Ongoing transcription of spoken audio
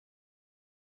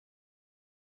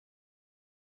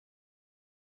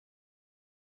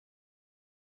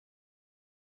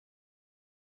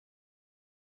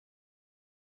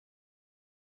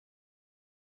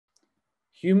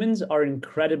Humans are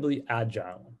incredibly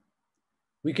agile.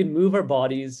 We can move our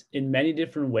bodies in many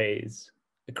different ways,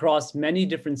 across many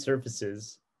different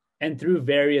surfaces, and through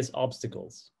various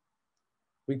obstacles.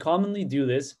 We commonly do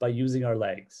this by using our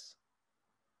legs.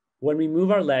 When we move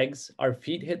our legs, our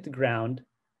feet hit the ground,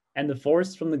 and the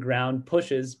force from the ground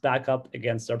pushes back up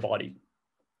against our body.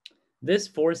 This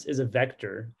force is a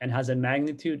vector and has a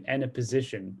magnitude and a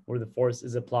position where the force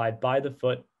is applied by the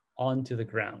foot onto the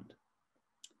ground.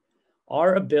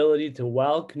 Our ability to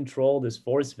well control this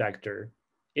force vector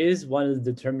is one of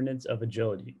the determinants of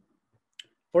agility.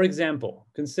 For example,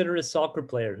 consider a soccer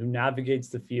player who navigates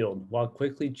the field while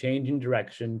quickly changing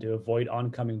direction to avoid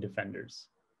oncoming defenders,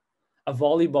 a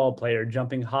volleyball player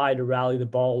jumping high to rally the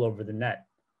ball over the net,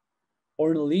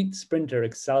 or an elite sprinter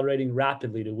accelerating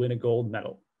rapidly to win a gold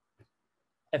medal.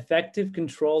 Effective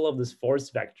control of this force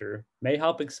vector may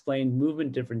help explain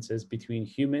movement differences between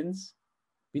humans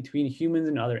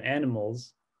and other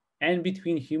animals, and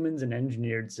between humans and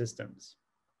engineered systems.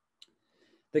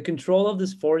 The control of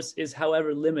this force is,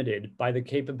 however, limited by the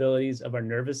capabilities of our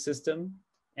nervous system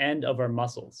and of our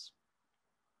muscles.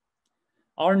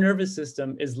 Our nervous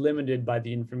system is limited by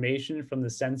the information from the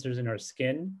sensors in our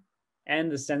skin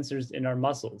and the sensors in our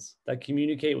muscles that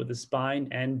communicate with the spine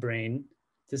and brain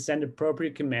to send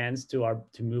appropriate commands to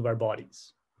move our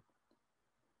bodies.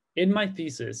 In my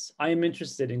thesis, I am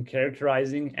interested in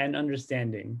characterizing and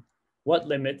understanding what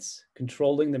limits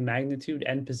controlling the magnitude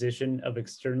and position of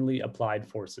externally applied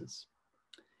forces.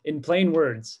 In plain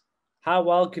words, how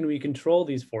well can we control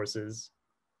these forces?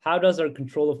 How does our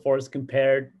control of force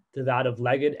compare to that of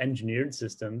legged engineered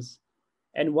systems?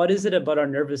 And what is it about our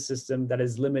nervous system that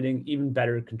is limiting even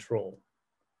better control?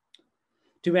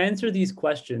 To answer these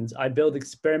questions, I build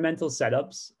experimental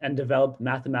setups and develop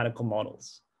mathematical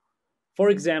models. For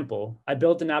example, I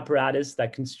built an apparatus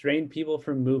that constrained people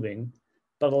from moving,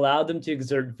 but allowed them to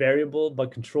exert variable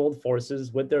but controlled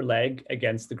forces with their leg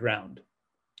against the ground.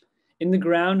 In the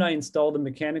ground, I installed a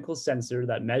mechanical sensor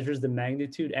that measures the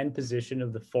magnitude and position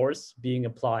of the force being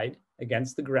applied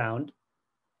against the ground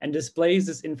and displays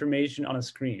this information on a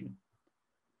screen.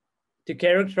 To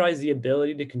characterize the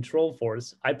ability to control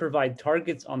force, I provide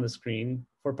targets on the screen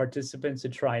for participants to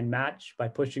try and match by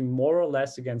pushing more or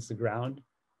less against the ground,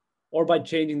 or by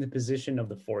changing the position of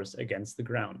the force against the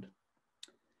ground.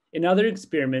 In other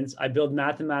experiments, I build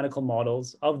mathematical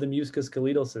models of the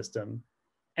musculoskeletal system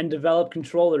and develop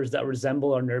controllers that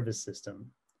resemble our nervous system.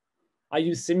 I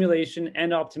use simulation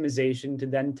and optimization to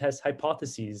then test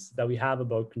hypotheses that we have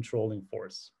about controlling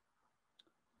force.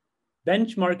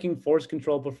 Benchmarking force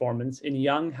control performance in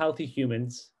young, healthy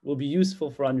humans will be useful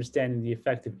for understanding the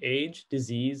effect of age,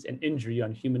 disease, and injury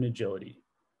on human agility.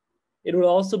 It will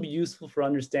also be useful for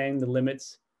understanding the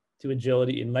limits to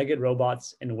agility in legged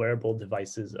robots and wearable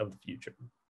devices of the future.